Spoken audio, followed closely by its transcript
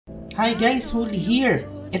Hi guys, Huli here!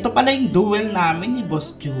 Ito pala yung duel namin ni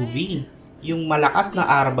Boss Juvie. Yung malakas na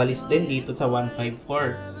Arbalist din dito sa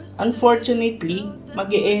 154. Unfortunately,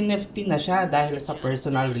 mag-NFT na siya dahil sa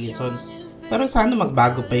personal reasons. Pero sana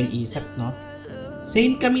magbago pa yung isip, no?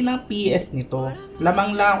 Same kami ng PS nito.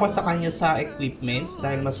 Lamang lang ako sa kanya sa equipments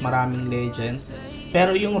dahil mas maraming legend.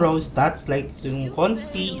 Pero yung raw stats like yung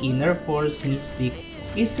Consti, Inner Force, Mystic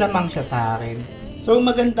is lamang siya sa akin. So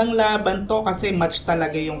magandang laban to kasi match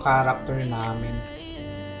talaga yung character namin.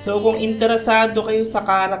 So kung interesado kayo sa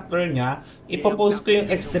character niya, ipopost ko yung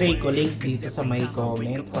X-ray ko link dito sa may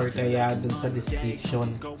comment or kaya dun sa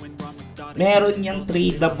description. Meron niyang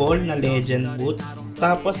tradable na legend boots.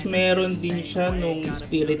 Tapos meron din siya nung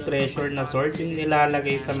spirit treasure na sword yung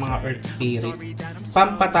nilalagay sa mga earth spirit.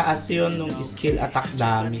 Pampataas yun nung skill attack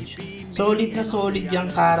damage. Solid na solid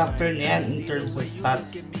yung character na yan in terms of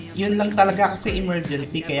stats. Yun lang talaga kasi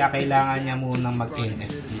emergency kaya kailangan niya munang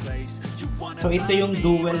mag-NFT. So ito yung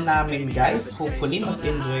duel namin guys. Hopefully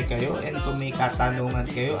mag-enjoy kayo and kung may katanungan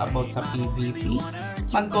kayo about sa PvP,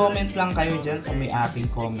 mag-comment lang kayo dyan sa may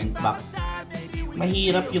ating comment box.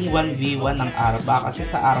 Mahirap yung 1v1 ng Arba kasi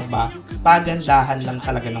sa Arba, pagandahan lang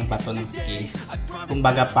talaga ng bato ng skills.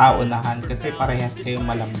 Kumbaga paunahan kasi parehas kayong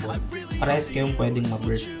malambot. Parehas kayong pwedeng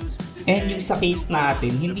ma-burst. And yung sa case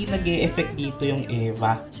natin, hindi nag-e-effect dito yung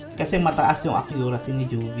Eva kasi mataas yung accuracy ni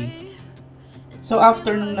Juvie. So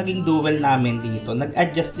after nung naging duel namin dito,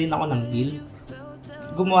 nag-adjust din ako ng build.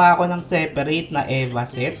 Gumawa ako ng separate na Eva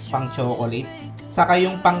set, pang chocolates, saka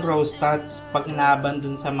yung pang raw stats pag laban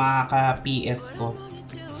dun sa mga ka-PS ko.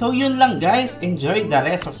 So yun lang guys, enjoy the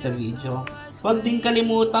rest of the video. Huwag din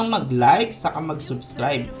kalimutang mag-like saka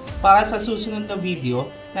mag-subscribe para sa susunod na video,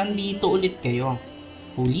 nandito ulit kayo.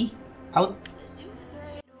 Huli, out!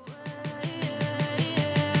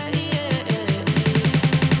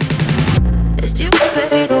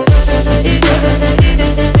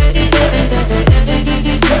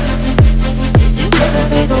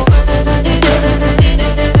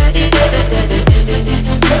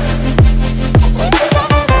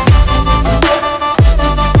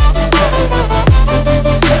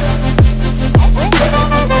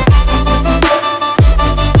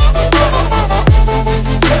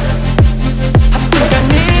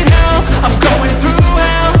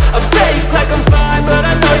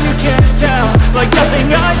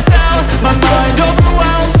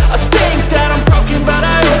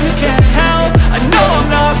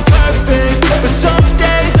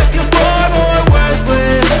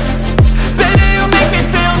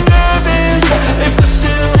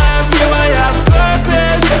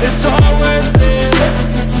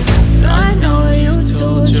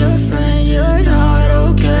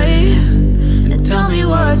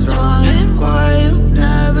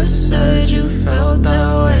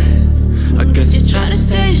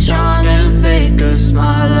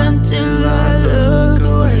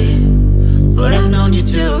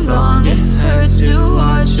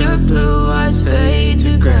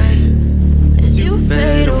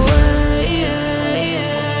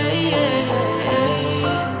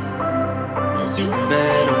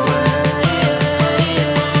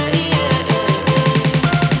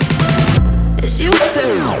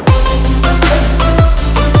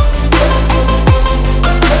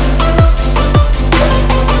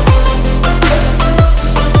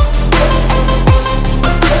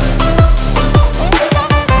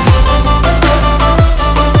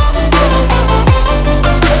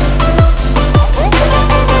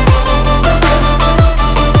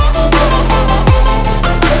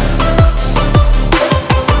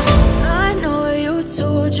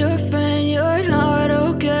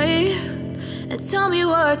 Tell me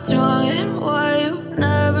what's wrong and why you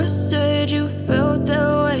never said you felt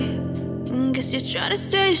that way. Guess you're trying to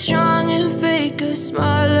stay strong and fake a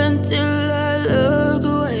smile until I look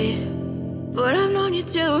away. But I've known you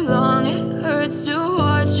too long, it hurts to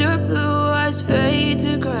watch your blue eyes fade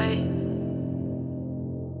to gray.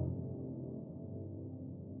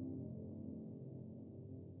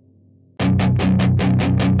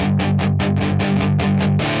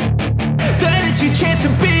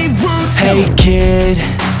 Hey kid,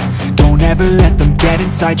 don't ever let them get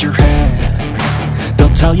inside your head.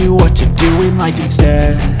 They'll tell you what to do in life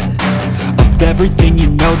instead of everything you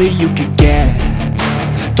know that you could get.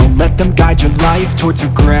 Don't let them guide your life towards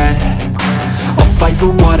regret. I'll fight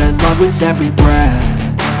for what I love with every breath.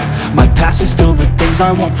 My past is filled with things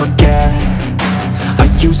I won't forget. I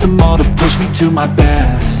use them all to push me to my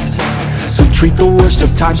best. So treat the worst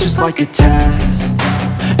of times just like a test.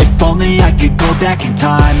 If only I could go back in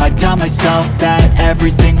time, I'd tell myself that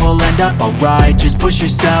everything will end up alright. Just push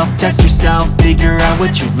yourself, test yourself, figure out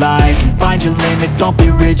what you like, and find your limits, don't be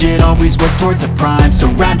rigid, always work towards a prime.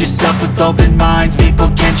 Surround yourself with open minds, people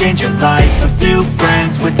can change your life. A few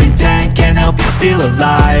friends with intent can help you feel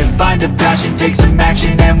alive. Find a passion, take some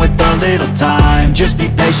action, and with a little time, just be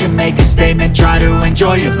patient, make a statement, try to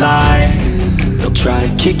enjoy your life. They'll try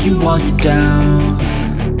to kick you while you're down,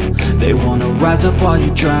 they wanna rise up while you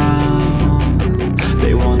drown.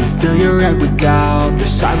 They wanna fill your head with doubt, they're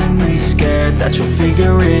silently scared that you'll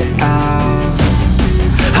figure it out.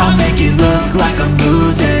 I'll make it look like I'm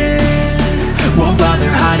losing, won't bother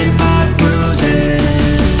hiding my bruises.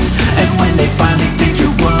 And when they finally think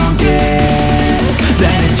you're wounded,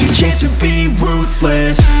 then it's your chance to be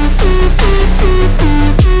ruthless.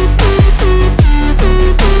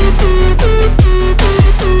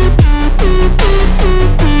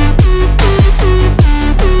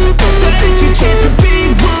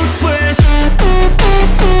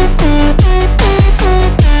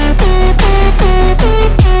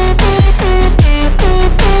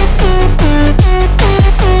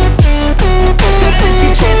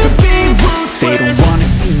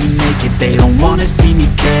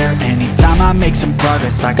 Make some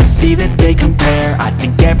progress, I can see that they compare. I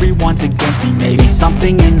think everyone's against me, maybe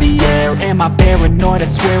something in the air. Am I paranoid? I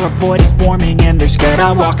swear a void is forming and they're scared.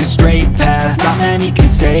 I walk a straight path, not many can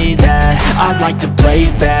say that. I like to play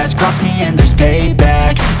fast, cross me and there's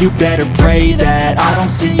payback. You better pray that I don't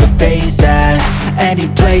see your face at any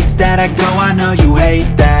place that I go. I know you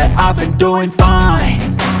hate that. I've been doing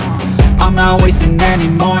fine, I'm not wasting any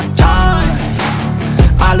more time.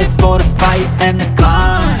 I live for the fight and the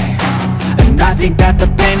climb, and I think that the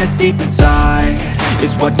pain that's deep inside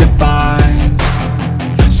is what defines.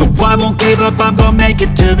 So I won't give up, I'm gonna make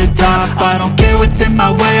it to the top. I don't care what's in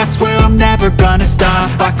my way, I swear I'm never gonna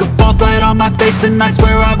stop. I could fall flat on my face and I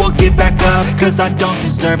swear I will get back up, cause I don't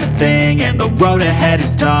deserve a thing and the road ahead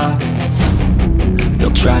is tough.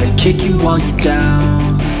 They'll try to kick you while you're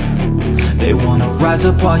down, they wanna rise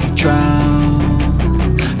up while you drown.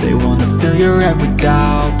 They wanna fill your head with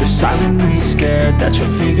doubt, they're silently scared that you'll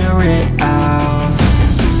figure it out.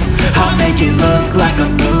 I'll make it look like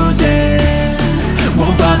I'm losing,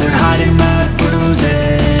 won't bother hiding my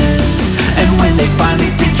bruises. And when they finally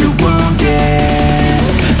think you're wounded,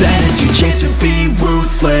 then it's your chance to be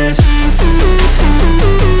ruthless.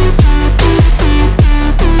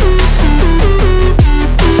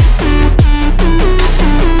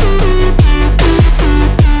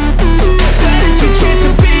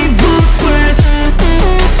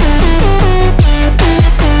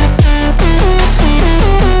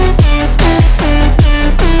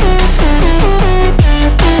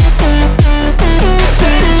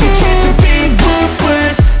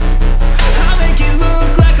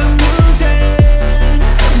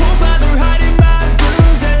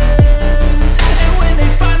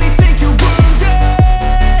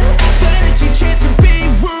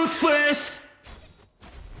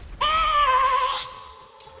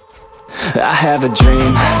 I have a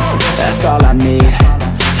dream, that's all I need.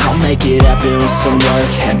 I'll make it happen with some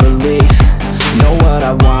work and belief. Know what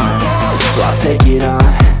I want, so I'll take it on.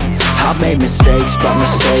 I've made mistakes, but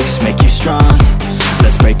mistakes make you strong.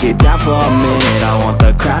 Let's break it down for a minute. I want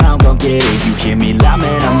the crown, I'm gon' get it. You hear me loud,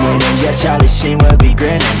 man, I'm winning. Yeah, Charlie Sheen will be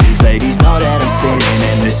grinning. These ladies know that I'm sinning,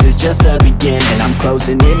 and this is just the beginning. I'm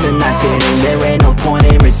closing in the ninth inning, there ain't no point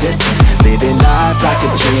in resisting. Living life like a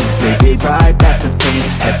dream, live it right, that's the thing.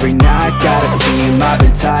 Every night got a team, I've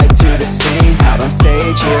been tied to the scene. Out on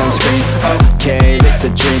stage, hear them scream, okay, this a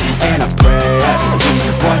dream. And I pray as a team,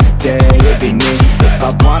 one day it'll be me. If I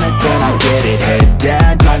want it, then I get it. Head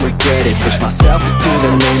down, don't regret it. Push myself to the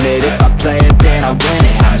limit, if I play it then I win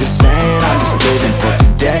it. I'm just saying, I'm just living for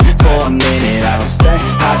today, for a minute. I don't stay,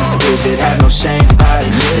 I just visit, have no shame, I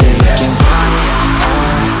admit it. Looking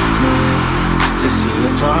at me to see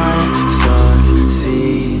if I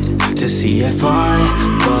succeed, to see if I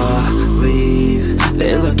believe.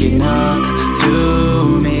 They're looking up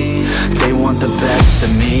to me. They want the best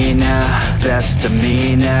of me now, best of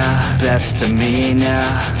me now, best of me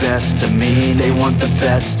now, best of me. They want the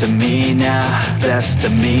best of me now, best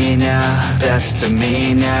of me now, best of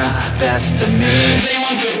me now, best of me. They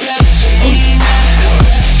want the best of me now.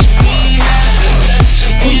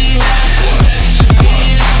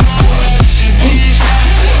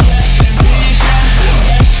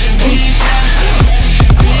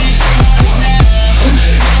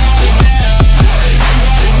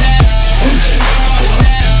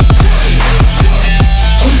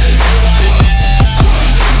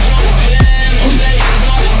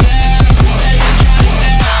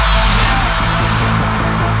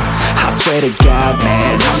 swear to God,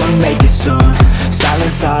 man, I'ma make it soon.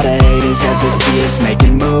 Silence all the haters as they see us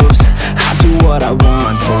making moves. I do what I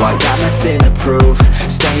want, so I got nothing to prove.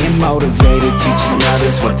 Staying motivated, teaching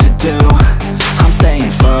others what to do. I'm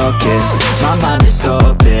staying focused, my mind is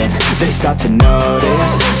open. They start to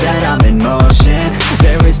notice that I'm in motion.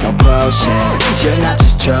 There is no potion, you're not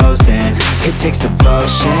just chosen. It takes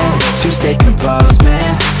devotion to stay composed,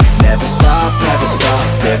 man. Never stop,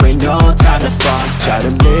 there ain't no time to fall. Try to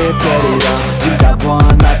live, get it all, you got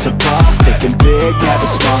one life to ball. Thinking big, never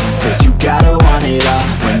small, cause you gotta want it all.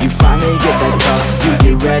 When you finally get that call, you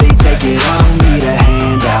get ready, take it all. Need a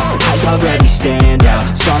hand out, I already stand out.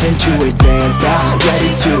 Starting to advance now,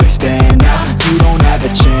 ready to expand now. You don't have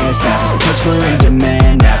a chance now, cause we're in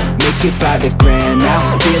demand now. Make it by the grand now,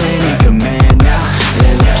 feeling in command now.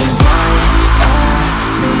 They're looking right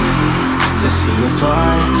at me to see if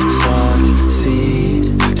I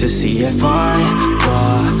succeed, to see if I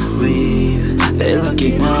believe. They're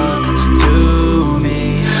looking up to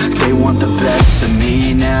me. They want the best of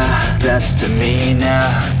me now, best of me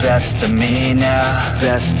now, best of me now,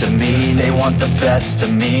 best of me. They want the best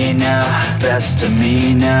of me now, best of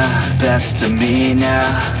me now, best of me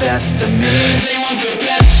now, best of me. They want the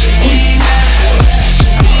best.